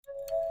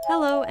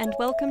Hello and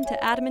welcome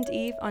to Adam and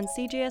Eve on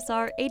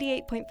CJSR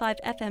 88.5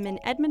 FM in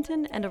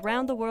Edmonton and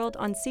around the world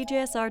on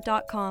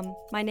CJSR.com.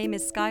 My name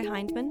is Sky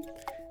Hindman.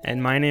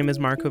 And my name is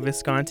Marco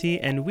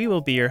Visconti, and we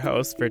will be your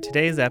hosts for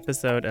today's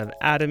episode of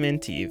Adam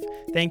and Eve.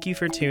 Thank you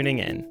for tuning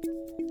in.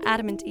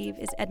 Adam and Eve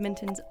is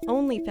Edmonton's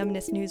only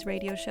feminist news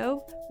radio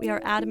show. We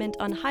are adamant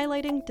on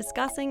highlighting,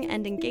 discussing,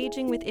 and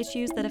engaging with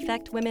issues that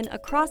affect women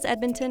across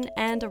Edmonton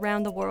and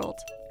around the world.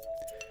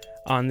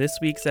 On this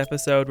week's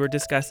episode, we're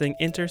discussing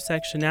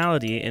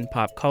intersectionality in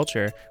pop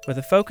culture with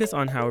a focus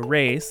on how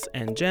race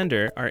and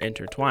gender are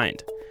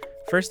intertwined.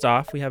 First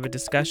off, we have a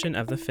discussion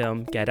of the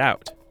film Get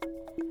Out.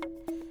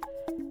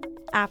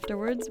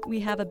 Afterwards,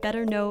 we have a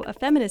Better Know a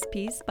Feminist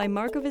piece by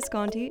Marco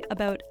Visconti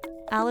about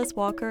Alice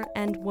Walker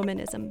and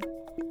womanism.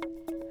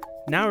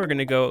 Now we're going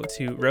to go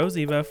to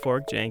Rose-Eva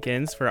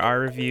Forgue-Jenkins for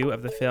our review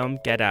of the film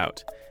Get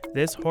Out.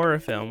 This horror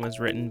film was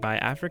written by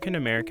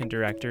African-American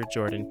director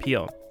Jordan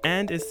Peele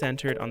and is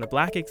centered on the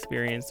Black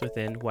experience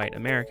within white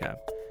America.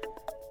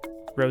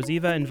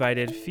 Rose-Eva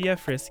invited Fia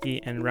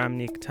Frisky and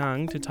Ramneek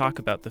Tung to talk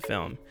about the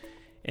film.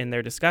 In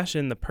their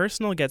discussion, the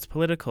personal gets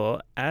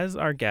political as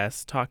our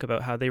guests talk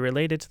about how they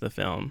related to the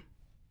film.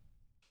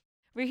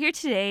 We're here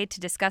today to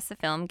discuss the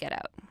film Get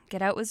Out.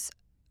 Get Out was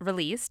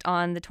released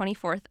on the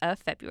 24th of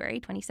February,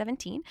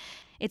 2017.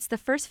 It's the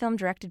first film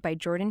directed by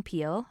Jordan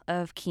Peele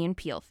of Key and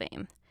Peele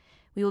fame.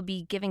 We will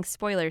be giving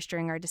spoilers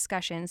during our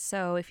discussion,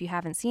 so if you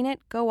haven't seen it,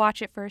 go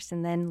watch it first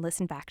and then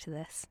listen back to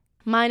this.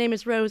 My name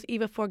is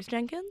Rose-Eva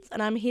Forgue-Jenkins,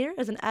 and I'm here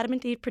as an Adam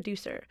and Eve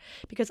producer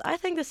because I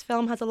think this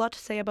film has a lot to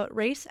say about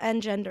race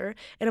and gender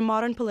in a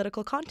modern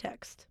political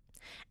context.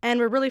 And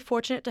we're really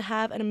fortunate to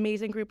have an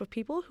amazing group of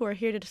people who are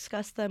here to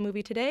discuss the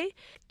movie today.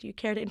 Do you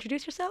care to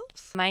introduce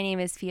yourselves? My name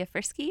is Fia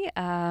Frisky.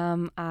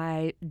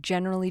 I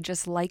generally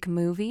just like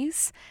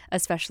movies,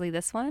 especially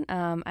this one.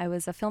 I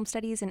was a film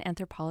studies and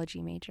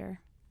anthropology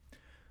major.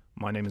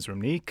 My name is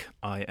Ramneek.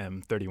 I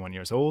am 31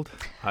 years old.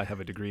 I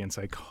have a degree in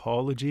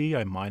psychology.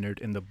 I minored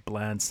in the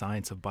bland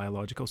science of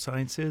biological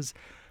sciences.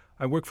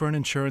 I work for an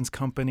insurance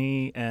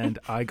company and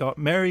I got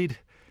married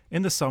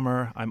in the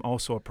summer. I'm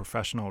also a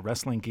professional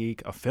wrestling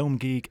geek, a film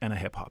geek, and a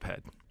hip-hop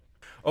head.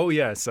 Oh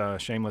yes,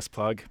 shameless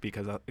plug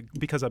because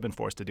I've been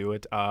forced to do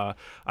it. I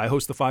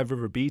host the Five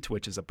River Beat,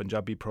 which is a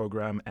Punjabi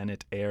program, and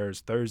it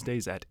airs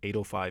Thursdays at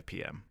 8:05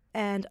 p.m.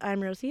 And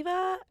I'm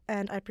Rose-Eva,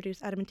 and I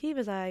produce Adam and Eve,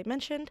 as I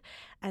mentioned,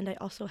 and I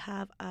also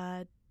have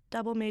a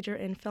double major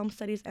in film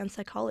studies and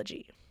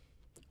psychology.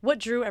 What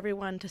drew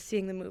everyone to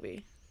seeing the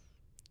movie?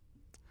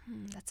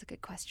 That's a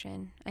good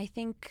question. I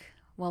think,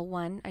 well,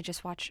 one, I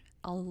just watch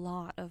a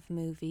lot of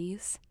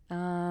movies,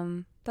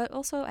 but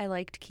also I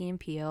liked Key and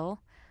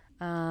Peele,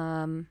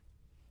 and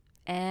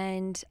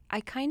I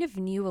kind of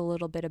knew a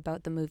little bit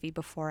about the movie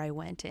before I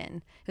went in.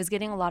 It was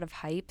getting a lot of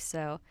hype,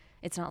 so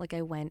it's not like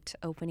I went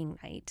opening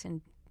night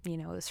and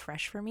it was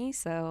fresh for me.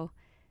 So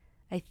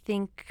I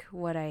think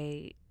what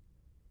I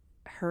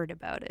heard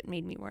about it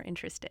made me more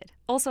interested.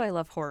 Also, I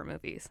love horror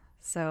movies.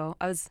 So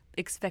I was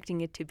expecting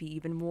it to be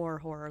even more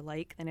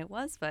horror-like than it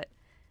was, but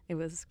it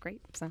was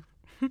great. So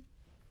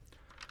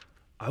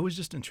I was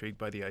just intrigued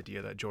by the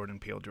idea that Jordan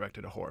Peele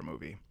directed a horror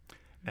movie.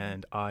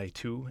 And I,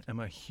 too, am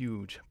a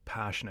huge,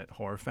 passionate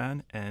horror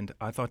fan. And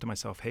I thought to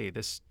myself, hey,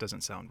 this doesn't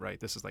sound right.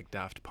 This is like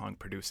Daft Punk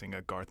producing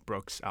a Garth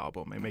Brooks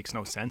album. It makes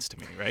no sense to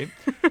me, right?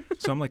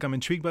 So I'm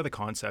intrigued by the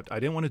concept. I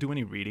didn't want to do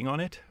any reading on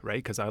it, right?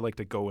 Because I like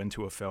to go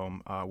into a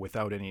film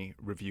without any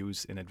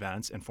reviews in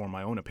advance and form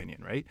my own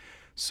opinion, right?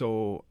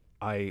 So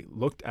I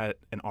looked at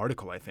an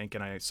article, I think,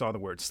 and I saw the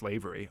word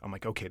slavery. I'm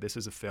like, okay, this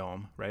is a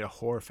film, right? A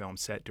horror film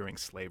set during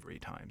slavery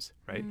times,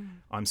 right?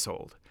 I'm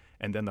sold.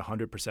 And then the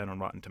 100% on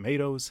Rotten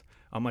Tomatoes.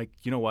 I'm like,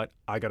 you know what?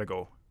 I got to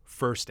go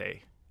first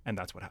day. And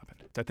that's what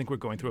happened. I think we're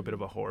going through a bit of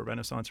a horror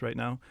renaissance right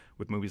now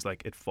with movies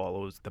like It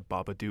Follows, The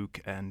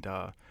Babadook, and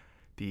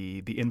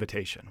the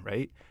Invitation,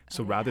 right?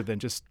 So rather than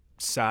just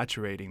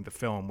saturating the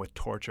film with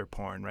torture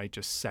porn, right?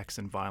 Just sex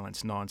and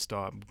violence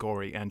nonstop,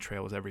 gory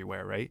entrails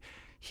everywhere, right?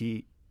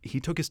 He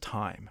took his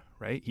time,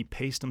 right? He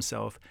paced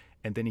himself,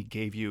 and then he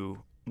gave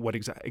you what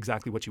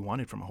exactly what you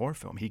wanted from a horror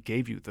film. He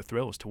gave you the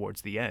thrills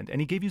towards the end, and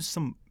he gave you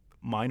some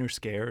minor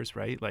scares,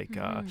 right? Like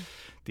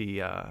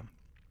the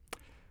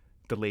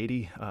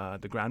lady,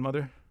 the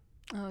grandmother.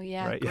 Oh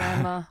yeah, right?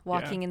 grandma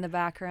walking in the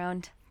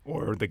background.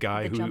 Or the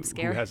guy The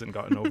who hasn't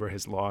gotten over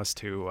his loss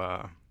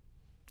to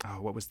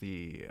what was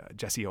the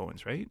Jesse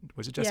Owens, right?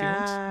 Was it Jesse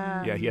Owens?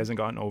 Yeah, he hasn't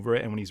gotten over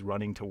it, and when he's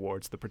running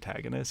towards the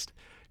protagonist,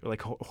 you're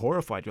like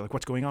horrified. You're like,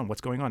 what's going on? What's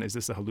going on? Is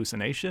this a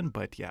hallucination?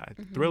 But yeah,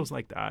 thrills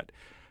like that,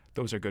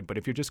 those are good. But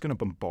if you're just going to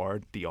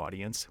bombard the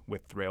audience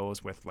with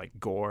thrills, with like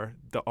gore,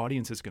 the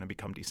audience is going to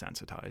become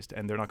desensitized,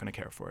 and they're not going to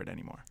care for it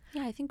anymore.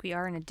 Yeah, I think we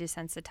are in a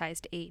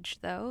desensitized age,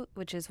 though,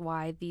 which is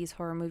why these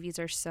horror movies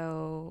are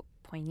so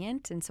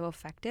poignant and so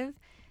effective,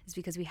 is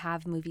because we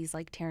have movies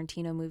like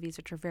Tarantino movies,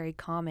 which are very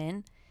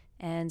common.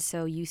 And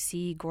so you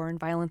see gore and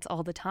violence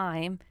all the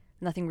time.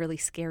 Nothing really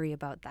scary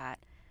about that.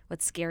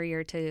 What's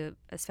scarier to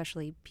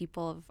especially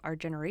people of our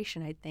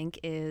generation, I think,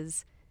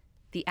 is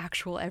the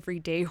actual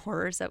everyday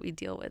horrors that we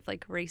deal with,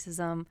 like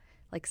racism,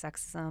 like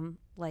sexism,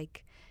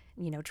 like,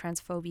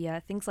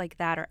 transphobia, things like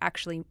that are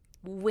actually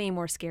way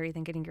more scary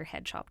than getting your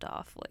head chopped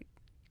off, like,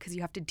 because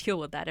you have to deal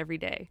with that every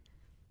day.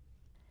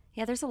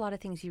 Yeah, there's a lot of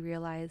things you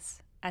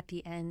realize at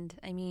the end.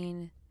 I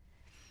mean,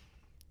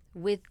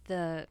 with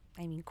the,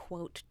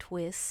 quote,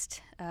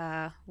 twist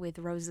with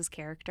Rose's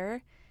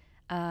character,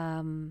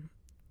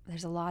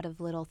 there's a lot of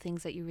little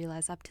things that you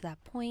realize up to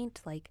that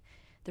point, like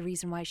the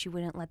reason why she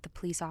wouldn't let the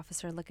police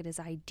officer look at his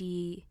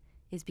ID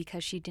is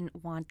because she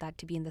didn't want that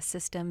to be in the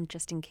system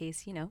just in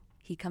case,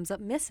 he comes up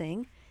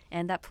missing.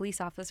 And that police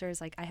officer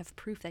is like, I have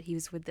proof that he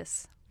was with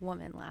this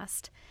woman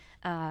last.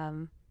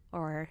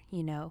 Or,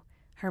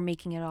 her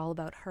making it all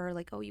about her,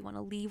 like, oh, you want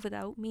to leave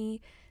without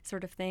me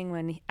sort of thing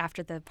when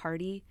after the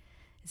party.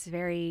 It's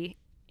very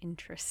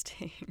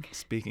interesting.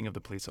 Speaking of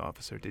the police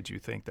officer, did you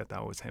think that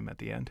was him at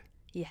the end?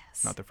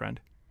 Yes. Not the friend?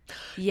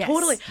 Yes.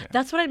 Totally. Yeah.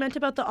 That's what I meant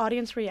about the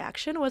audience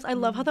reaction was I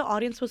love how the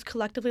audience was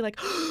collectively like,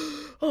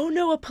 oh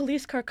no, a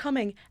police car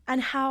coming.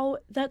 And how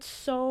that's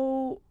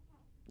so,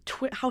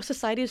 how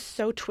society is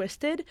so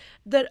twisted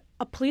that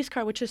a police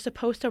car, which is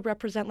supposed to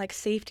represent like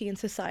safety in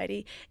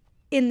society,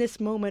 in this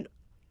moment,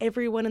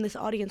 everyone in this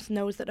audience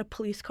knows that a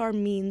police car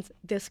means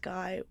this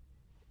guy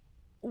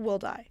will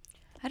die.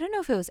 I don't know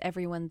if it was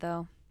everyone,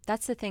 though.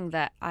 That's the thing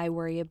that I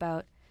worry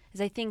about,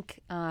 is I think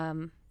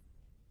a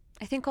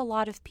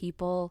lot of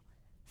people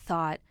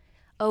thought,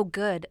 oh,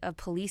 good, a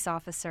police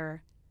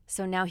officer,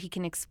 so now he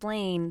can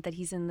explain that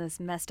he's in this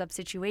messed up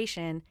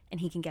situation and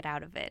he can get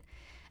out of it.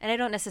 And I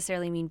don't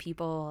necessarily mean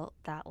people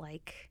that,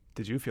 like...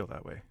 Did you feel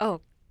that way? Oh,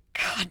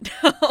 God,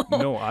 no.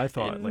 No, I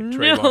thought, like, No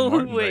Trayvon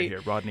Martin way. right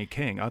here, Rodney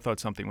King, I thought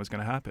something was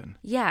going to happen.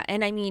 Yeah,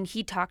 and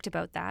he talked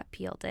about that,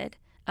 Peele did.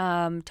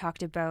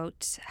 Talked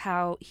about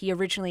how he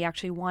originally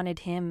actually wanted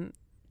him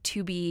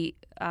to be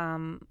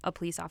a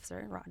police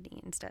officer,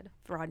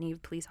 Rodney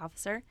police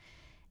officer,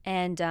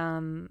 and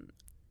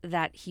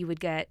that he would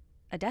get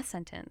a death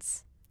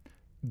sentence.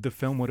 The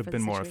film would have For the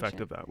been more situation.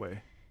 effective that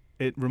way.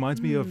 It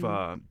reminds me of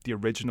the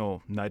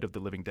original Night of the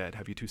Living Dead.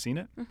 Have you two seen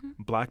it? Mm-hmm.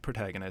 Black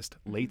protagonist,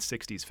 late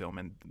 60s film,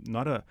 and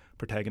not a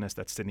protagonist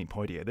that's Sidney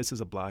Poitier. This is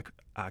a black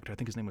actor. I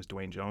think his name was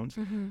Dwayne Jones.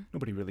 Mm-hmm.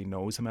 Nobody really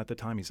knows him at the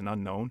time. He's an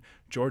unknown.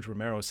 George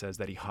Romero says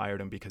that he hired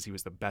him because he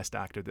was the best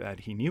actor that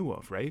he knew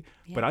of, right?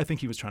 Yeah. But I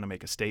think he was trying to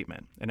make a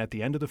statement. And at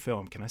the end of the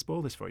film, can I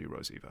spoil this for you,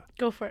 Rosiva?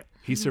 Go for it.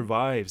 He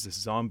survives this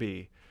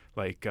zombie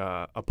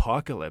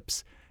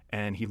apocalypse,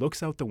 and he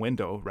looks out the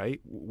window,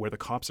 right, where the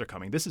cops are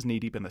coming. This is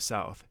knee-deep in the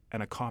South,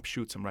 and a cop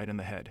shoots him right in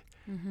the head.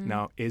 Mm-hmm.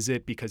 Now, is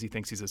it because he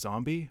thinks he's a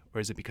zombie, or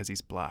is it because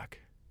he's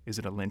black? Is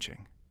it a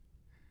lynching?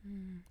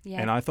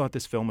 Yeah. And I thought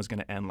this film was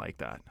going to end like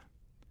that.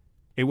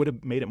 It would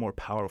have made it more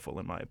powerful,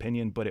 in my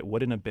opinion, but it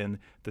wouldn't have been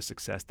the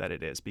success that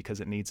it is because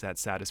it needs that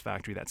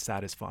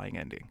satisfying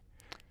ending.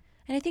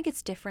 And I think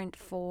it's different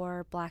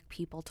for black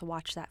people to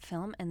watch that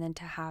film and then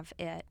to have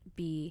it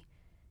be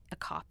a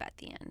cop at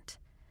the end.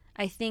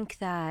 I think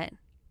that,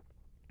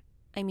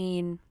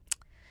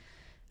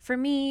 for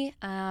me,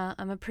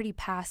 I'm a pretty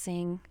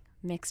passing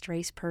mixed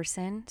race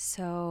person.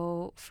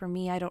 So for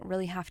me, I don't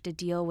really have to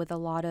deal with a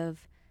lot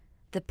of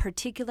the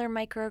particular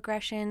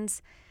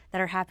microaggressions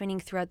that are happening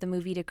throughout the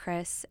movie to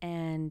Chris.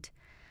 And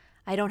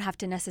I don't have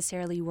to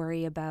necessarily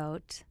worry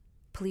about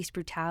police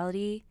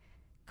brutality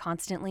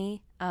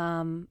constantly.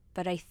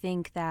 But I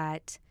think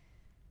that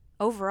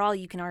overall,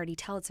 you can already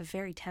tell it's a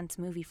very tense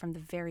movie from the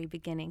very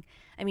beginning.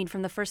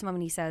 From the first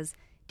moment he says,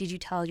 did you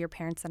tell your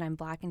parents that I'm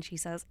black? And she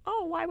says,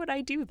 oh, why would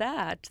I do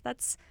that?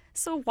 That's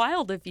so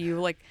wild of you.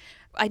 Like,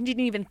 I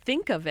didn't even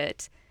think of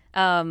it.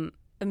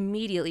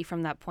 Immediately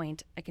from that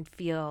point, I can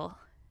feel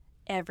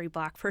every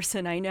black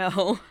person I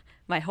know,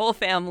 my whole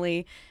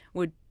family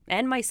would,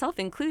 and myself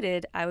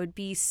included, I would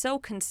be so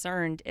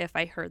concerned if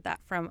I heard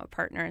that from a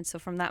partner. And so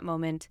from that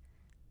moment,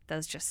 that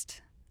was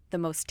just the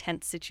most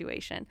tense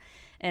situation.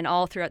 And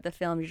all throughout the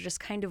film, you're just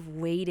kind of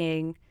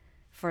waiting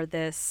for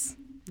this,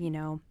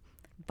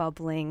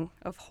 bubbling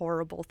of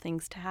horrible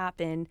things to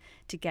happen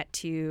to get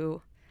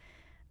to,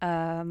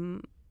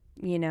 that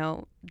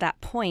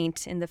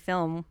point in the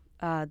film,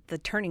 the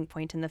turning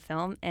point in the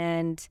film.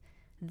 And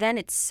then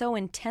it's so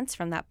intense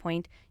from that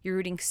point. You're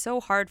rooting so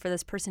hard for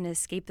this person to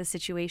escape the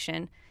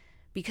situation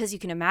because you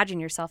can imagine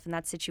yourself in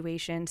that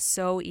situation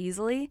so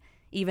easily,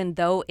 even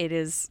though it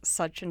is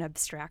such an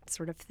abstract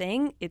sort of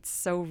thing. It's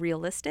so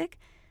realistic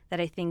that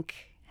I think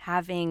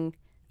having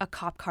a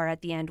cop car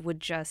at the end would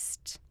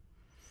just...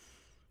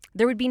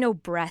 there would be no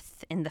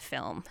breath in the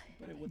film.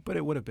 But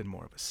it would have been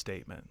more of a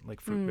statement,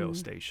 like Fruitvale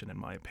Station, in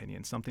my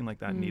opinion. Something like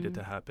that needed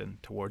to happen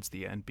towards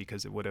the end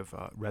because it would have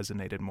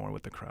resonated more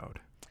with the crowd.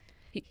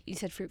 You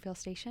said Fruitvale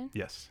Station?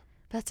 Yes.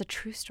 That's a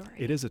true story.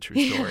 It is a true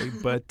story,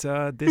 but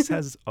this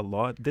has a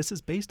lot. This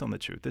is based on the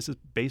truth. This is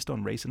based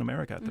on race in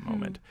America at the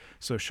moment.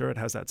 So sure, it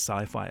has that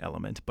sci-fi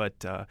element,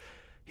 but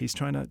he's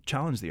trying to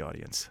challenge the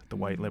audience, the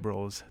white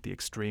liberals, the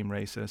extreme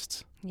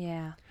racists.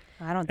 Yeah.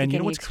 I don't think And you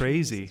know any what's extreme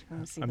crazy? racists are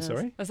going to see I'm this.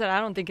 sorry? I said I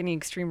don't think any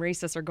extreme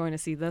racists are going to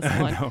see this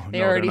one. No, They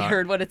no, already they're not.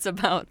 heard what it's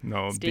about.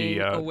 No, Staying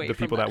away the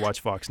from people that watch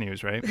Fox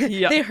News, right?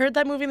 Yeah. They heard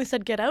that movie and they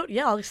said, "Get out."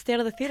 Yeah, I'll stay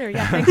out of the theater.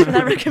 Yeah, thanks for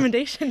that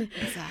recommendation.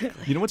 Exactly.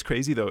 You know what's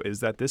crazy though is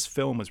that this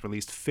film was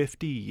released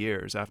 50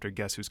 years after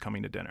Guess Who's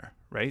Coming to Dinner,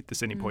 right? The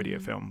Sidney Poitier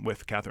film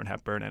with Katharine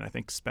Hepburn and I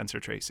think Spencer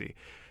Tracy.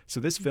 So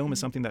this film is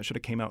something that should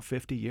have came out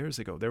 50 years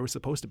ago. There was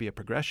supposed to be a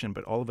progression,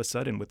 but all of a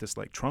sudden with this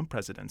like Trump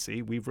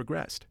presidency, we've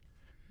regressed.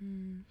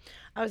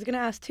 I was gonna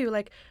ask too,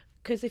 like,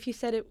 because if you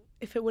said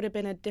if it would have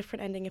been a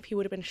different ending, if he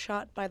would have been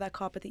shot by that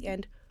cop at the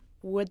end,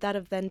 would that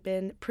have then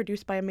been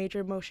produced by a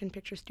major motion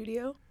picture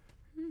studio?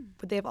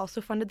 Would they have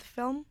also funded the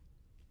film?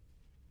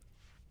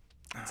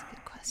 That's a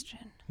good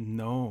question.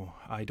 No,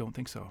 I don't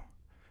think so.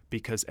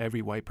 Because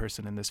every white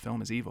person in this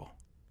film is evil.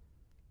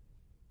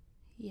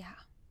 Yeah.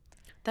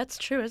 That's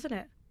true, isn't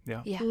it?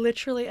 Yeah. Yeah.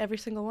 Literally every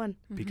single one.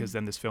 Because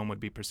then this film would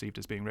be perceived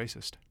as being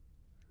racist.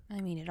 I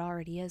mean, it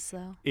already is,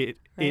 though. It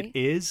Right?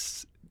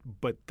 is,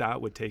 but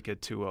that would take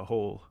it to a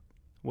whole.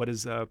 What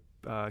does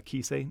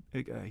Key say?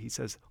 He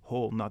says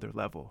whole nother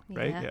level,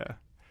 right? Yeah.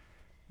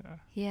 Yeah.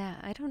 Yeah,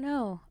 I don't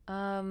know.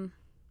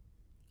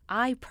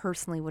 I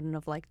personally wouldn't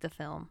have liked the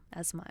film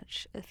as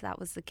much if that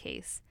was the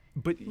case.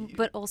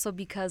 But also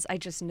because I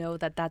just know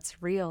that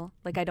that's real.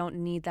 Like, I don't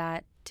need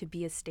that to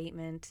be a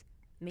statement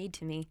made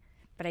to me.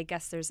 But I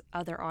guess there's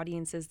other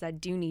audiences that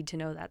do need to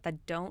know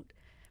that don't,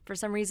 for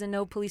some reason,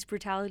 know police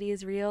brutality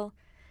is real,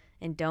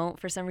 and don't,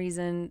 for some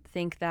reason,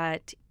 think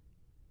that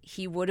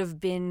he would have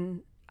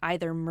been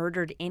either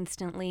murdered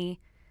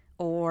instantly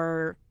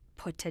or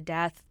put to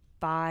death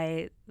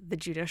by the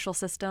judicial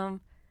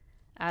system.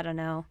 I don't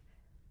know.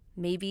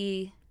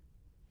 Maybe.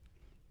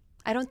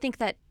 I don't think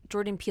that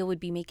Jordan Peele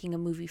would be making a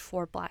movie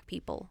for Black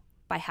people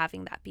by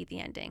having that be the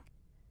ending.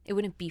 It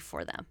wouldn't be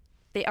for them.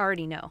 They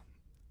already know.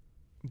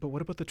 But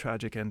what about the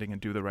tragic ending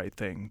and Do the Right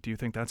Thing? Do you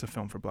think that's a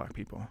film for Black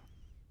people?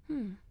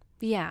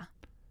 Yeah.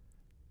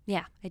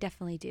 Yeah, I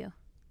definitely do.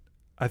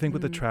 I think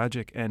with the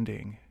tragic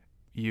ending,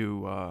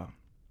 you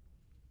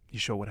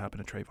show what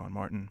happened to Trayvon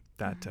Martin,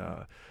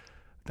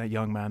 that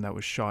young man that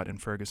was shot in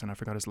Ferguson. I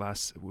forgot his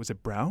last. Was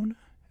it Brown?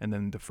 And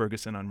then the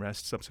Ferguson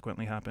unrest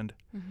subsequently happened.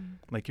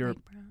 Like you're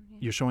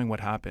showing what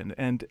happened,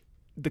 and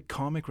the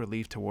comic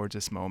relief towards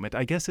this moment.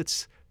 I guess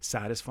it's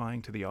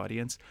satisfying to the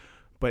audience,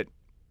 but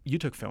you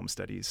took film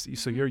studies,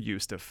 so you're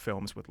used to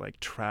films with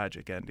like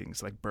tragic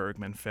endings, like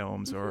Bergman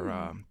films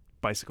or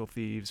Bicycle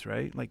Thieves,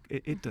 right? Like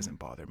it doesn't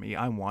bother me.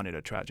 I wanted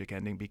a tragic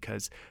ending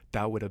because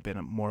that would have been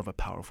more of a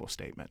powerful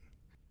statement.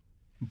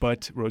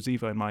 But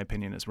Rosiva, in my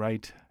opinion, is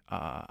right.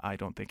 I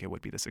don't think it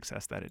would be the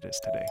success that it is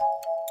today.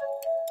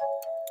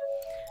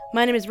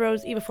 My name is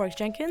Rose Eva Forks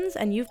Jenkins,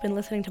 and you've been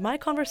listening to my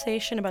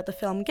conversation about the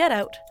film Get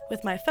Out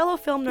with my fellow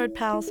film nerd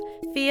pals,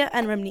 Fia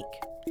and Ramneek.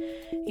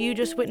 You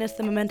just witnessed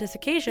the momentous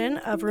occasion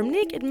of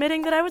Ramneek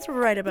admitting that I was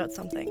right about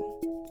something.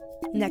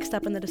 Next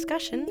up in the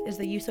discussion is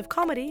the use of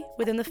comedy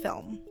within the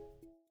film.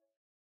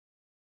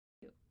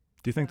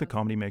 Do you think the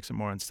comedy makes it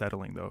more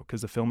unsettling, though?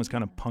 Because the film is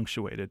kind of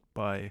punctuated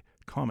by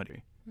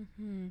comedy.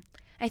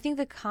 I think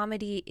the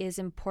comedy is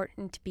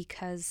important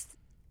because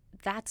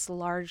that's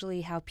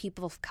largely how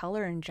people of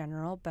color in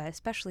general, but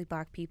especially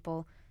Black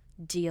people,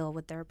 deal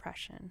with their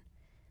oppression.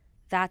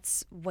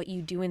 That's what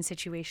you do in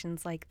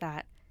situations like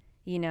that.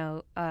 You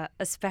know,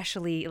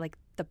 especially like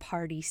the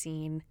party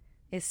scene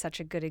is such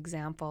a good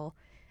example.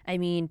 I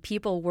mean,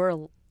 people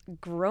were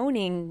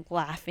groaning,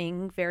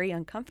 laughing very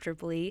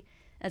uncomfortably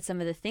at some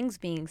of the things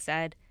being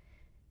said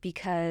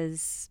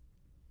because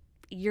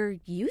you're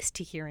used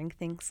to hearing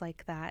things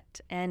like that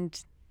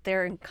and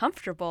they're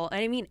uncomfortable.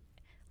 And I mean,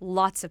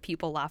 lots of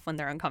people laugh when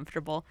they're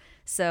uncomfortable.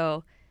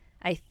 So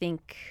I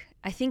think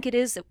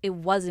it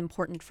was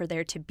important for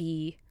there to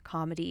be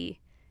comedy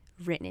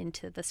written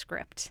into the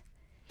script.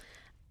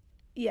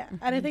 Yeah,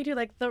 and I think too,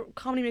 like, the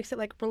comedy makes it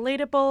like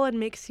relatable and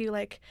makes you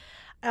like.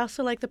 I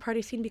also like the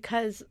party scene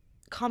because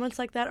comments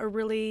like that are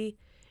really.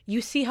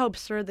 You see how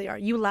absurd they are.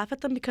 You laugh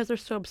at them because they're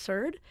so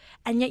absurd,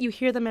 and yet you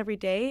hear them every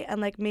day.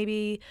 And like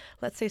maybe,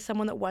 let's say,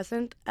 someone that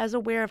wasn't as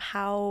aware of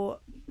how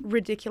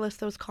ridiculous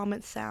those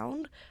comments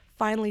sound,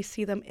 finally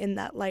see them in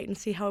that light and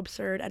see how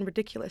absurd and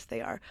ridiculous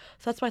they are.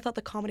 So that's why I thought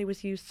the comedy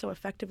was used so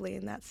effectively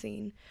in that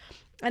scene.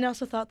 And I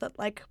also thought that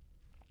like.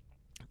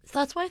 So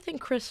that's why I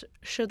think Chris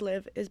should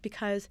live, is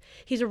because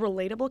he's a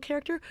relatable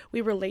character.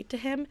 We relate to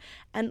him,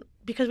 and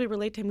because we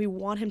relate to him, we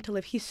want him to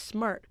live. He's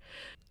smart.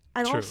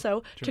 And True.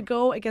 also to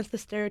go against the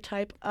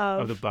stereotype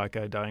Of the Black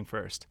guy dying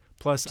first.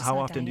 Plus, Just how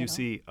not often dying do you at all.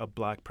 see a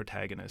Black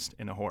protagonist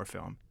in a horror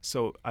film?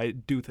 So I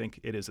do think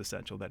it is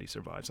essential that he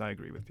survives. I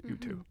agree with you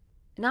too.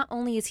 Not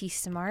only is he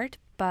smart,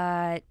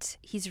 but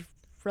he's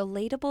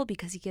relatable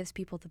because he gives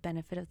people the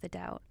benefit of the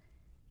doubt.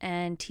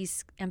 And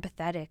he's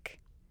empathetic.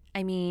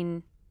 I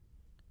mean,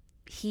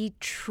 he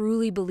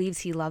truly believes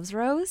he loves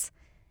Rose,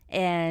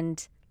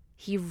 and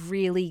he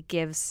really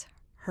gives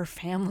her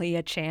family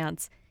a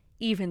chance,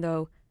 even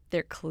though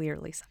they're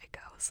clearly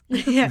psychos.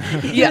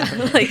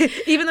 Yeah. Like,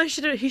 even though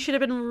he should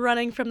have been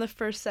running from the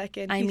first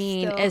second. I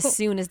mean, as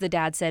soon as the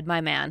dad said,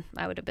 "My man,"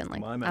 I would have been like,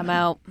 My man. "I'm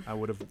out." I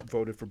would have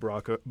voted for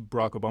Barack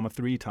Obama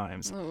 3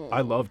 times. I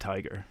love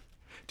Tiger.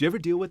 Do you ever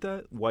deal with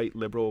that white,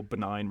 liberal,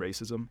 benign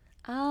racism?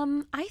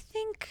 I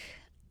think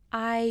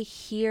I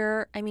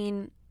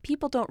mean,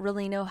 people don't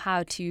really know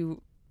how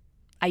to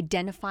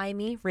identify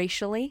me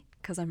racially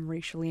because I'm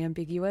racially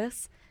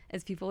ambiguous,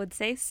 as people would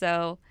say.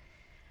 So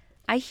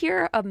I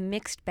hear a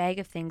mixed bag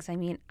of things. I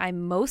mean, I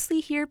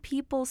mostly hear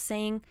people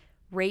saying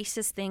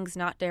racist things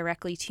not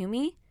directly to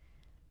me,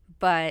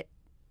 but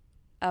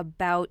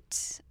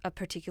about a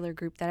particular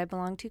group that I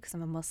belong to because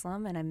I'm a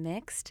Muslim and I'm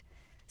mixed.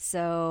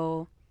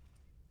 So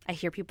I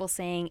hear people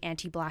saying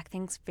anti-Black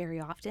things very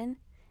often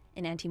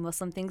and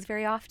anti-Muslim things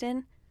very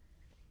often.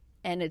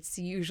 And it's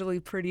usually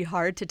pretty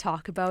hard to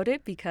talk about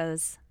it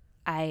because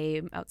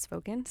I'm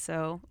outspoken.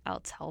 So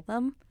I'll tell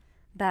them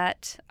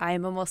that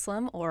I'm a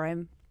Muslim or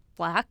I'm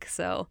Black.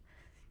 So,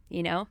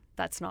 you know,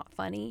 that's not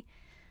funny.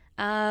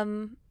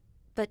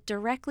 But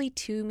directly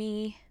to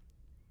me,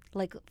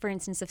 like, for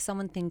instance, if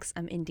someone thinks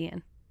I'm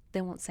Indian,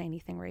 they won't say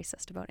anything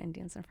racist about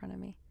Indians in front of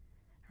me.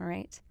 All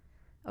right?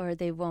 Or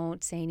they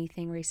won't say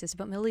anything racist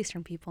about Middle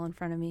Eastern people in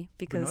front of me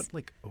because... But not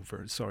like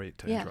overt, sorry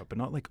to interrupt, but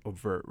not like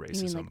overt racism.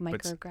 You mean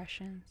like but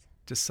microaggressions?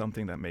 just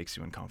something that makes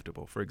you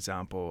uncomfortable. For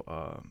example,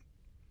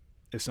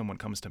 if someone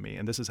comes to me,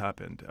 and this has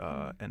happened,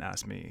 and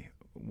asks me,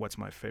 what's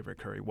my favorite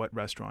curry? What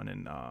restaurant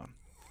in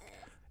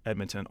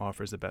Edmonton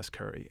offers the best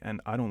curry?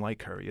 And I don't like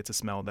curry. It's a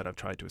smell that I've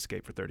tried to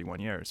escape for 31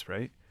 years,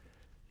 right?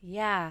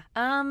 Yeah.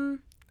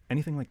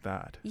 Anything like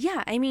that?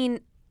 Yeah, I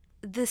mean,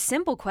 the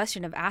simple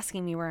question of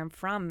asking me where I'm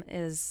from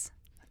is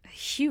a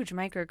huge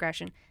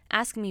microaggression.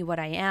 Asking me what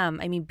I am,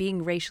 I mean,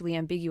 being racially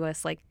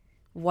ambiguous, like,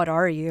 what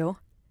are you,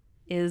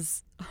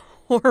 is a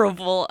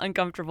horrible,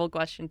 uncomfortable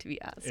question to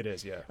be asked. It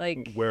is, yeah.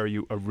 Like, where are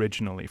you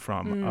originally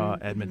from?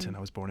 Edmonton. I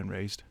was born and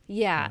raised.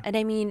 Yeah, and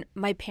I mean,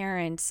 my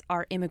parents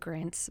are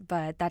immigrants,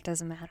 but that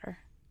doesn't matter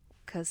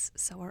because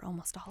so are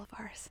almost all of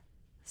ours.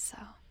 So.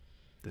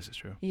 This is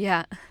true.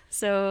 Yeah,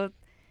 so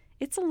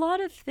it's a lot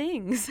of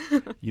things.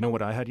 You know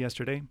what I had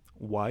yesterday?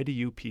 Why do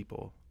you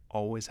people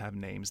always have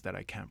names that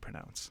I can't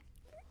pronounce?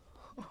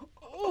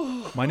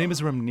 My name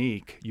is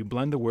Rumneek. You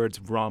blend the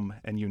words rum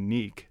and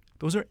unique.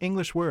 Those are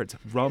English words.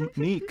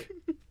 Rumneek.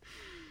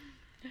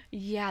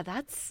 Yeah,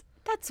 that's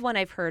one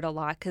I've heard a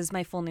lot because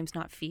my full name's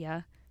not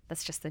Fia.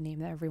 That's just the name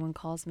that everyone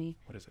calls me.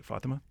 What is it,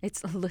 Fatima?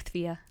 It's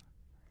Luthvia.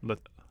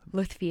 Lut-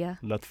 Luthvia.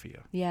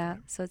 Latvia. Yeah,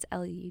 so it's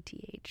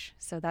Leuth.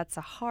 So that's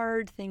a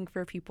hard thing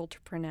for people to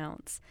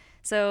pronounce.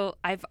 So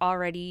I've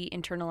already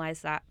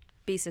internalized that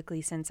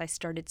basically since I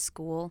started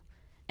school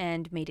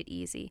and made it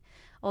easy.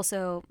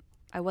 Also,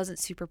 I wasn't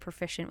super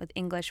proficient with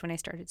English when I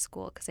started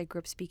school because I grew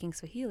up speaking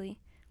Swahili,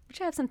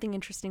 which I have something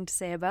interesting to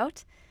say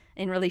about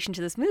in relation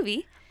to this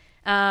movie.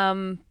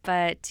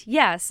 But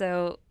yeah,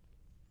 so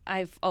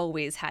I've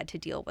always had to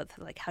deal with,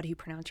 like, how do you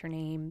pronounce your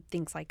name,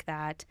 things like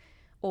that.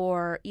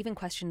 Or even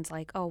questions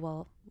like, oh,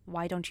 well,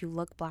 why don't you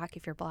look Black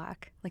if you're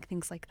Black? Like,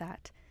 things like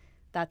that.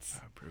 That's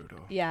brutal.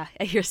 Yeah,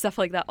 I hear stuff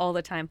like that all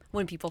the time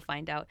when people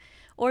find out.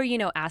 Or, you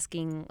know,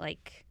 asking,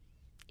 like,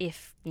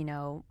 if, you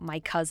know, my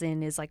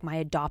cousin is, like, my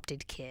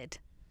adopted kid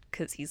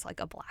because he's, like,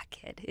 a Black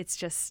kid. It's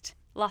just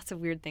lots of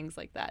weird things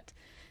like that.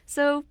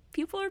 So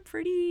people are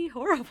pretty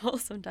horrible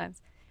sometimes.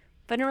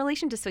 But in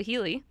relation to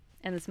Swahili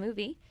and this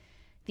movie,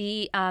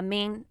 the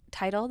main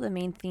title, the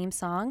main theme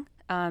song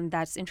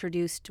that's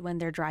introduced when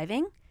they're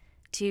driving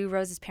to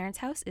Rose's parents'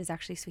 house is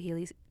actually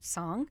Swahili's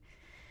song.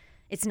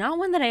 It's not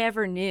one that I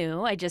ever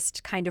knew. I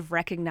just kind of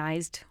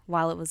recognized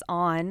while it was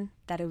on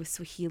that it was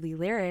Swahili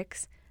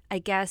lyrics. I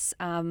guess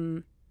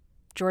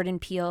Jordan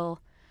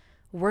Peele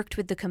worked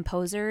with the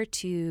composer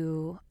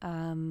to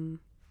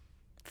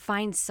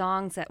find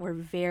songs that were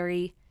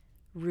very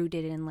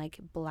rooted in, like,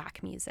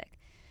 Black music.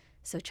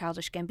 So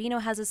Childish Gambino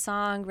has a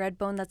song,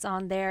 Redbone, that's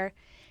on there.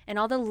 And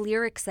all the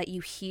lyrics that you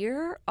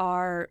hear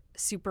are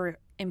super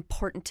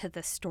important to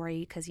the story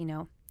because, you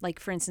know, like,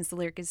 for instance, the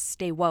lyric is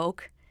stay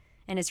woke,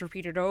 and it's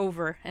repeated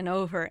over and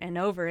over and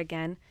over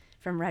again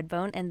from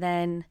Redbone. And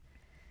then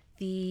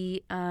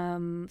the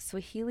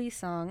Swahili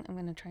song, I'm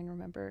going to try and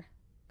remember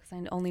because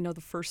I only know the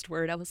first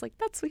word. I was like,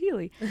 that's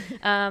Swahili.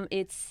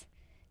 It's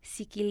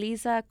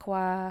Sikiliza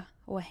kwa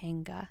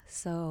wahenga.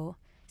 So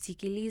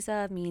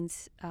Sikiliza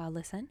means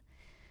listen,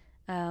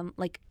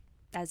 like,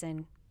 as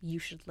in you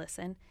should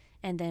listen.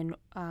 And then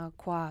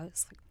kwa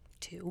is like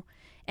to.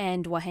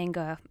 And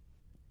wahenga,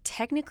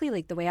 technically,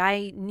 like, the way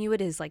I knew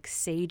it is like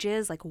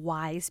sages, like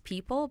wise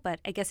people, but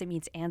I guess it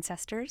means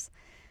ancestors.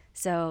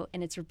 So,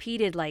 and it's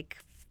repeated, like,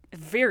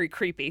 very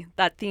creepy.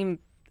 That theme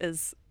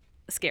is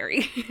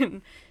scary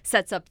and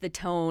sets up the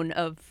tone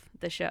of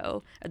the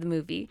show or the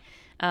movie.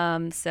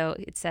 So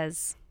it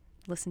says,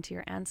 listen to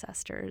your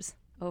ancestors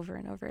over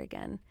and over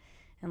again,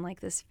 and like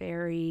this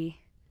very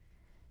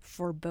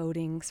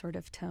foreboding sort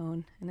of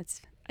tone. And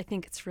I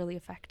think it's really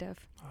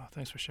effective. Oh,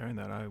 thanks for sharing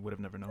that. I would have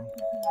never known.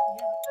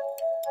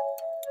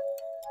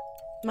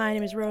 My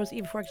name is Rose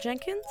Eva Forks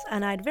Jenkins,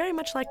 and I'd very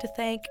much like to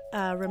thank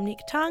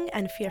Ramneek Tung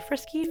and Fia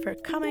Frisky for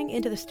coming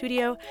into the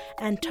studio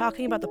and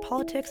talking about the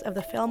politics of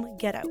the film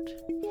Get Out.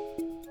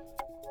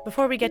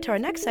 Before we get to our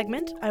next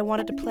segment, I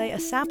wanted to play a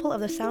sample of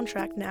the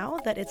soundtrack now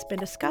that it's been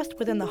discussed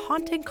within the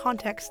haunting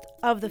context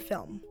of the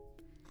film.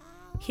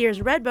 Here's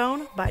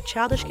Redbone by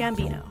Childish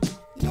Gambino.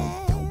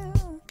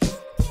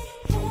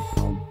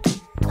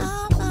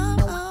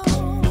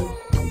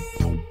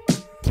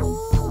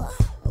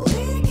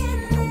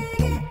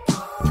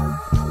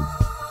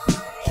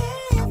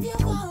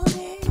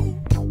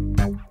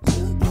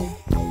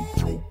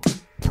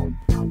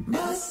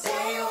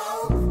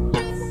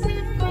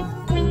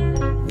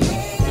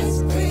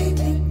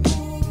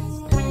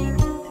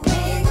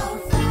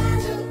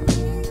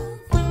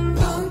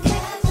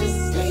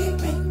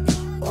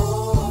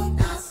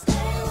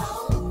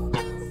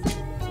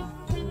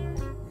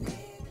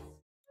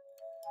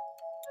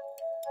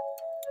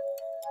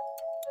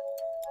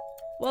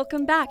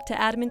 Welcome back to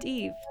Adamant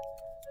Eve.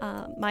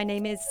 My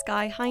name is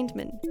Sky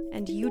Hindman,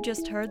 and you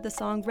just heard the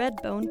song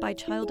Redbone by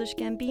Childish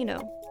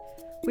Gambino.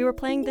 We were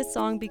playing this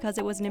song because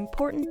it was an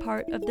important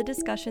part of the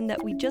discussion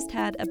that we just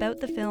had about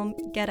the film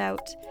Get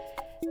Out.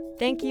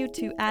 Thank you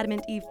to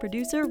Adamant Eve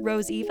producer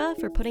Rose Eva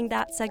for putting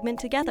that segment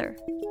together.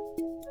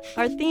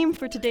 Our theme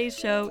for today's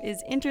show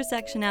is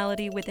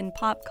intersectionality within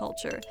pop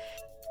culture.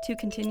 To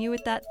continue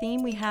with that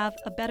theme, we have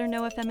a Better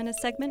Know a Feminist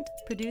segment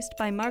produced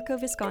by Marco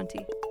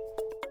Visconti.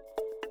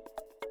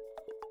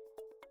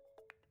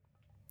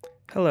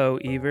 Hello,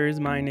 Evers.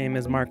 My name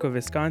is Marco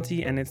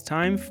Visconti, and it's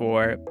time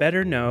for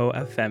Better Know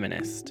a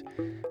Feminist.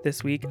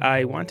 This week,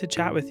 I want to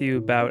chat with you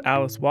about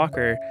Alice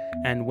Walker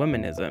and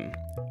womanism.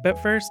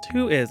 But first,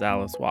 who is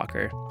Alice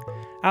Walker?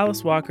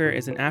 Alice Walker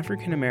is an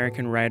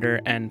African-American writer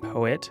and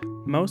poet,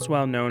 most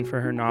well known for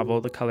her novel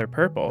The Color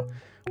Purple,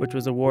 which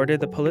was awarded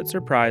the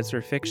Pulitzer Prize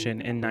for Fiction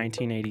in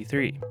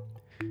 1983,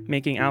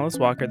 making Alice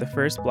Walker the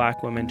first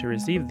Black woman to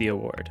receive the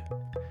award.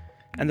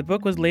 And the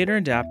book was later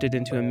adapted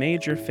into a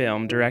major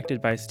film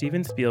directed by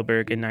Steven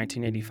Spielberg in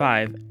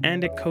 1985,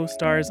 and it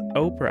co-stars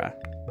Oprah.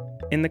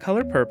 In The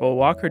Color Purple,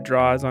 Walker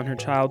draws on her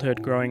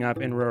childhood growing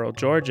up in rural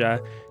Georgia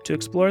to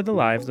explore the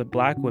lives of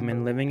Black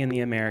women living in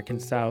the American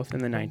South in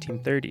the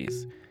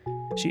 1930s.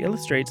 She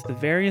illustrates the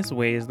various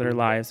ways their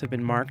lives have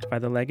been marked by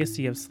the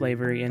legacy of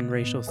slavery and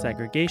racial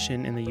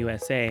segregation in the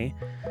USA,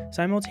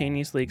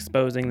 simultaneously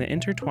exposing the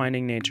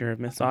intertwining nature of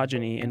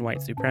misogyny and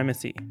white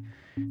supremacy.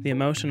 The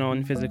emotional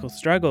and physical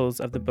struggles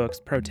of the book's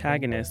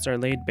protagonists are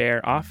laid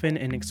bare often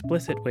in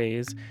explicit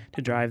ways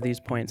to drive these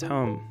points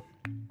home.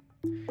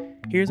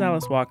 Here's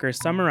Alice Walker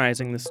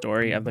summarizing the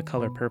story of The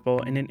Color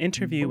Purple in an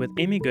interview with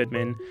Amy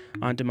Goodman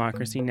on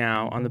Democracy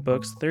Now! On the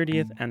book's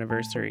 30th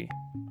anniversary.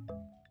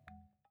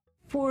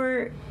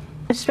 For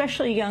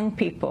especially young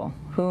people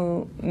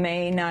who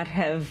may not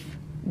have,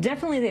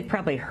 definitely they've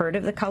probably heard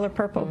of The Color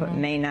Purple, but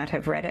may not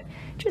have read it,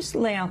 just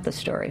lay out the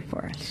story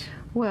for us.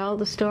 Well,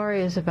 the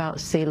story is about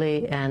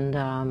Celie, and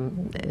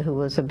who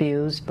was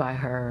abused by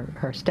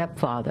her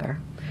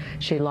stepfather.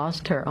 She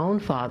lost her own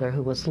father,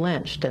 who was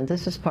lynched, and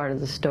this is part of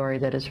the story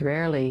that is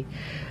rarely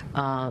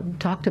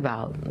talked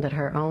about, that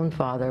her own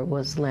father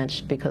was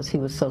lynched because he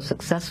was so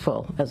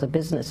successful as a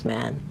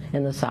businessman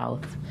in the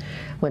South,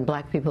 when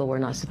Black people were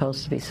not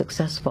supposed to be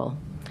successful.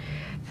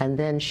 And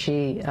then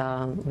she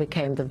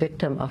became the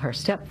victim of her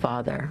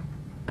stepfather,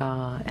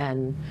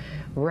 and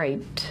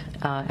raped,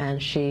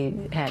 and she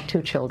had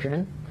 2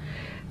 children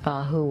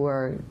who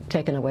were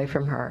taken away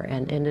from her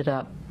and ended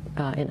up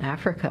in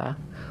Africa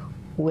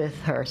with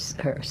her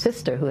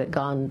sister, who had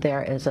gone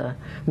there as a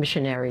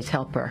missionary's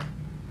helper.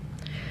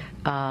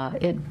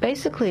 It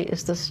basically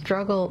is the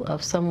struggle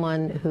of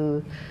someone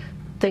who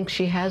thinks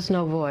she has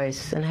no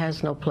voice and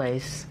has no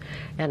place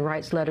and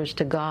writes letters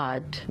to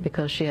God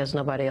because she has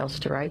nobody else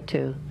to write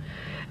to.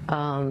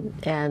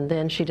 And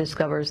then she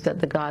discovers that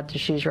the God that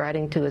she's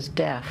writing to is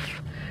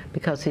deaf,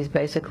 because he's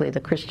basically the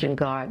Christian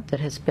God that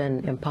has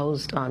been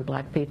imposed on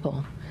Black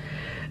people.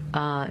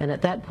 And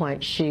at that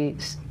point, she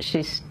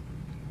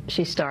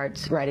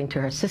starts writing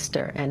to her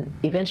sister, and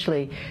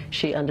eventually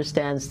she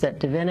understands that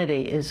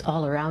divinity is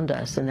all around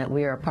us and that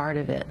we are a part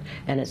of it,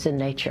 and it's in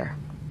nature.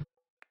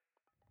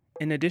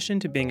 In addition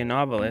to being a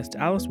novelist,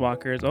 Alice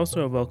Walker is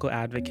also a vocal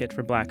advocate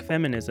for Black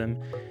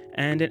feminism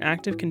and an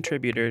active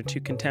contributor to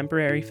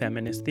contemporary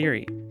feminist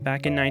theory.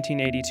 Back in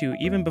 1982,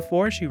 even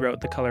before she wrote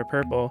The Color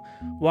Purple,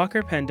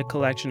 Walker penned a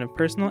collection of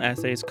personal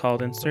essays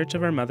called In Search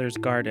of Our Mother's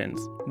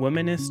Gardens,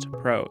 Womanist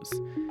Prose,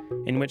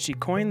 in which she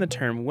coined the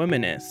term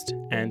womanist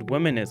and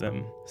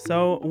womanism.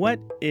 So what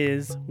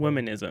is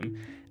womanism,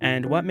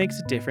 and what makes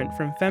it different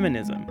from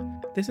feminism?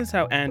 This is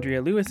how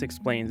Andrea Lewis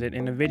explains it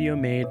in a video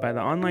made by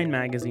the online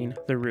magazine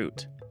The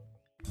Root.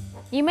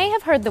 You may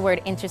have heard the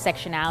word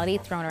intersectionality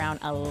thrown around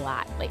a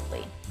lot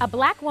lately. A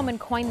Black woman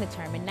coined the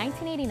term in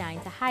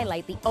 1989 to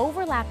highlight the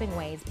overlapping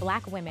ways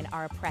Black women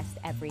are oppressed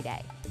every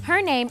day.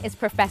 Her name is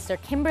Professor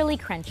Kimberly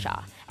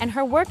Crenshaw, and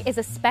her work is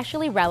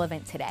especially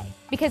relevant today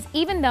because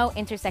even though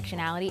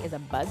intersectionality is a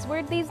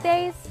buzzword these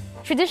days,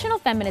 Traditional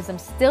feminism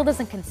still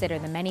doesn't consider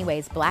the many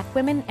ways Black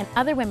women and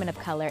other women of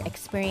color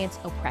experience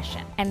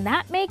oppression. And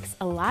that makes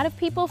a lot of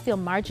people feel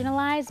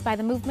marginalized by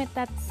the movement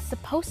that's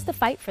supposed to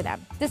fight for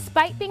them.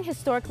 Despite being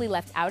historically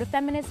left out of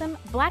feminism,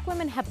 Black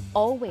women have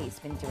always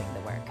been doing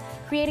the work,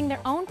 creating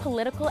their own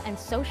political and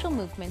social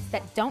movements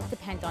that don't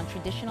depend on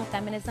traditional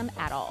feminism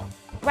at all.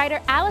 Writer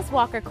Alice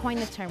Walker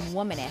coined the term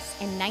womanist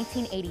in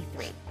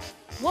 1983.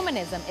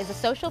 Womanism is a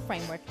social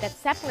framework that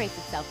separates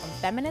itself from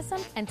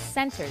feminism and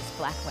centers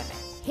Black women.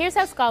 Here's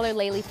how scholar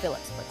Layli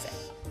Phillips puts it.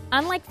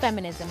 Unlike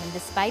feminism, and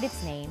despite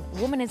its name,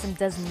 womanism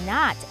does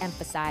not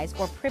emphasize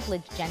or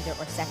privilege gender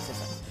or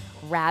sexism.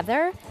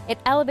 Rather, it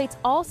elevates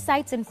all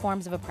sites and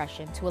forms of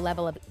oppression to a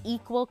level of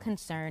equal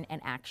concern and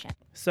action.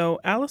 So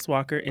Alice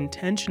Walker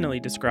intentionally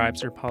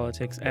describes her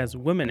politics as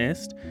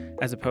womanist,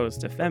 as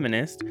opposed to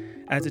feminist,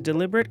 as a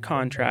deliberate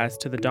contrast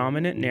to the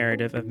dominant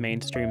narrative of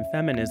mainstream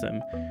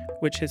feminism,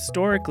 which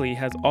historically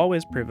has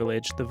always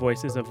privileged the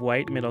voices of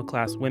white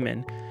middle-class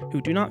women who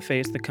do not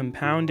face the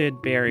compounded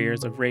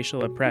barriers of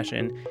racial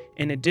oppression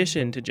in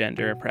addition to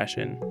gender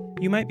oppression.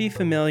 You might be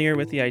familiar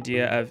with the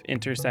idea of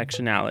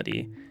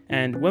intersectionality,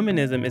 and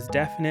womanism is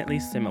definitely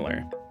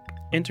similar.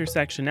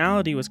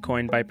 Intersectionality was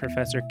coined by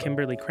Professor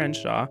Kimberly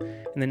Crenshaw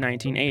in the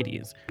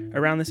 1980s,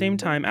 around the same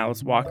time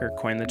Alice Walker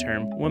coined the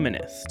term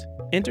womanist.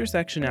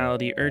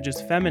 Intersectionality urges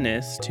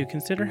feminists to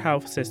consider how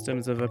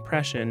systems of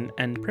oppression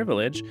and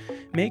privilege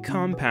may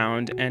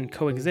compound and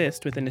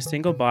coexist within a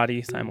single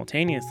body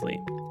simultaneously.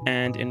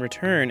 And in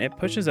return, it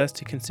pushes us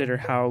to consider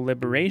how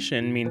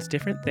liberation means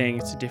different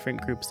things to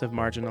different groups of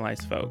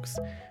marginalized folks,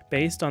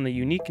 based on the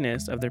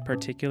uniqueness of their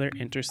particular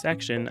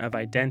intersection of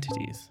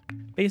identities.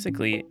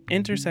 Basically,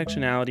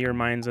 intersectionality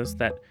reminds us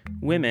that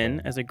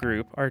women as a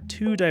group are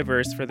too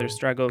diverse for their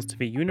struggles to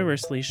be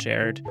universally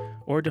shared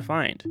or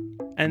defined.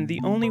 And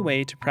the only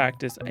way to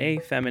practice a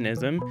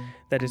feminism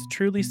that is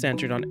truly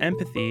centered on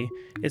empathy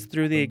is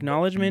through the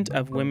acknowledgement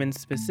of women's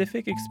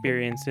specific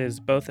experiences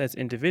both as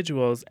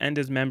individuals and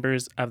as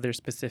members of their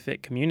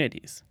specific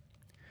communities.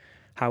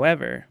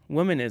 However,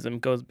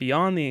 womanism goes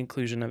beyond the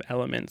inclusion of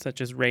elements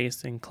such as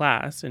race and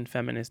class in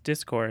feminist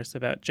discourse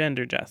about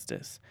gender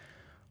justice.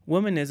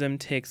 Womanism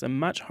takes a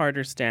much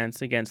harder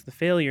stance against the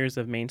failures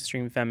of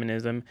mainstream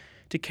feminism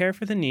to care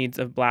for the needs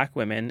of Black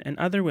women and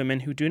other women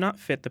who do not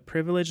fit the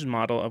privileged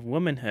model of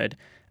womanhood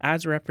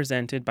as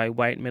represented by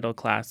white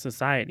middle-class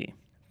society.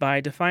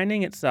 By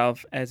defining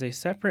itself as a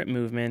separate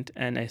movement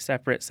and a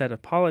separate set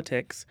of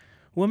politics,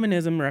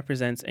 womanism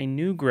represents a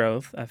new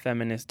growth of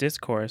feminist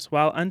discourse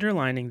while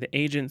underlining the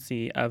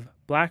agency of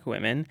Black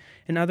women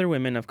and other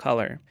women of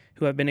color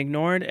who have been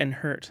ignored and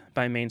hurt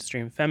by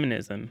mainstream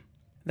feminism.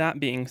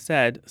 That being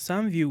said,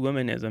 some view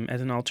womanism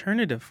as an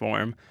alternative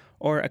form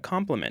or a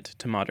complement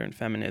to modern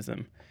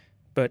feminism.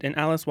 But in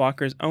Alice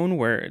Walker's own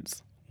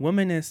words,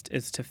 womanist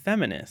is to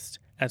feminist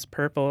as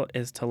purple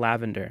is to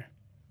lavender.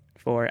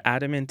 For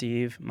Adam and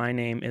Eve, my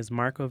name is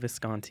Marco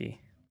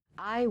Visconti.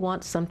 I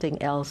want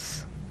something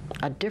else,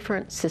 a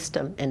different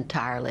system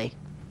entirely.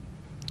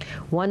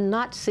 One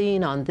not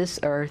seen on this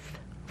earth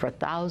for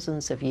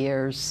thousands of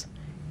years,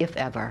 if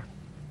ever.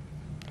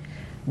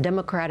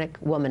 Democratic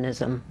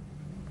womanism.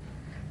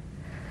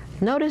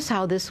 Notice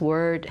how this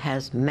word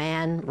has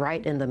man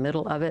right in the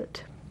middle of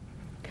it?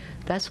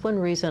 That's one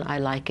reason I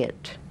like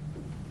it.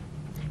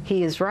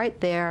 He is right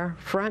there,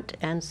 front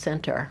and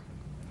center,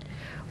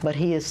 but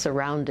he is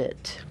surrounded.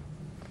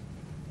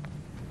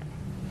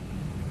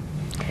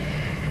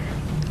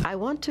 I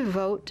want to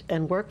vote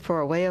and work for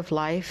a way of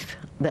life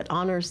that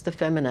honors the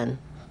feminine,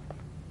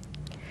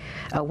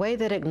 a way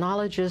that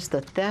acknowledges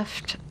the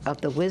theft of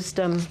the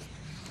wisdom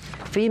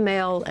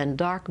female and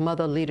dark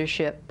mother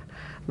leadership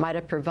might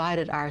have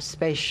provided our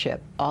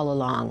spaceship all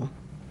along.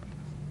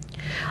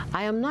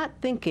 I am not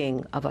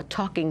thinking of a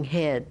talking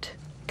head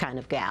kind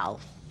of gal,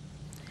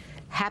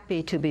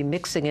 happy to be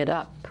mixing it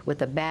up with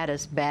the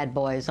baddest bad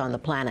boys on the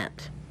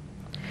planet.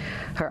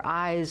 Her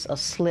eyes a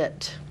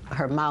slit,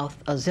 her mouth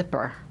a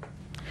zipper.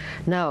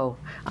 No,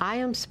 I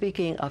am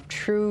speaking of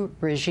true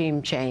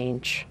regime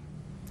change,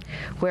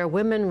 where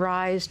women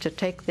rise to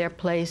take their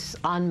place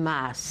en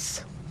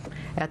masse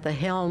at the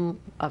helm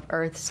of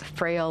Earth's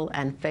frail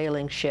and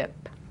failing ship,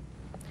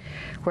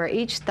 where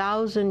each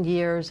 1,000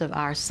 years of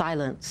our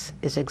silence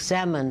is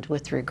examined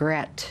with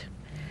regret,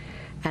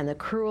 and the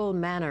cruel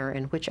manner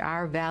in which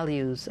our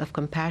values of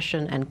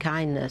compassion and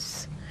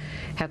kindness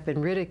have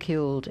been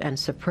ridiculed and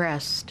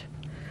suppressed,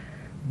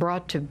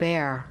 brought to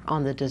bear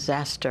on the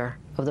disaster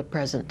of the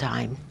present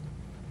time.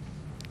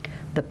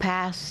 The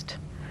past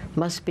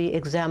must be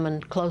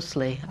examined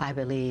closely, I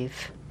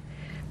believe,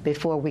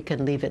 before we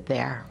can leave it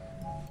there.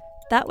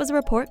 That was a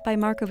report by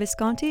Marco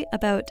Visconti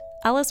about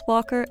Alice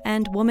Walker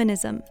and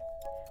womanism,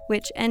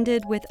 which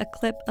ended with a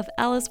clip of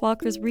Alice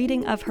Walker's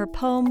reading of her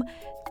poem,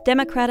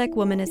 Democratic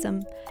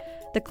Womanism.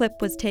 The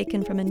clip was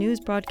taken from a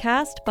news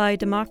broadcast by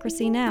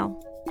Democracy Now!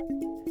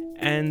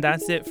 And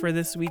that's it for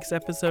this week's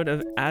episode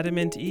of Adam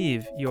and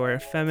Eve, your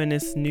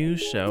feminist news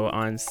show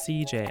on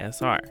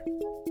CJSR.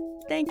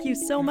 Thank you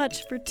so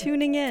much for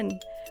tuning in.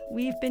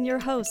 We've been your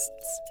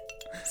hosts,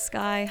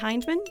 Sky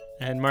Hindman.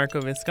 And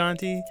Marco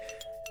Visconti.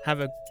 Have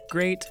a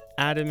great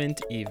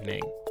Adamant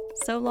evening.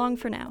 So long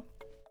for now.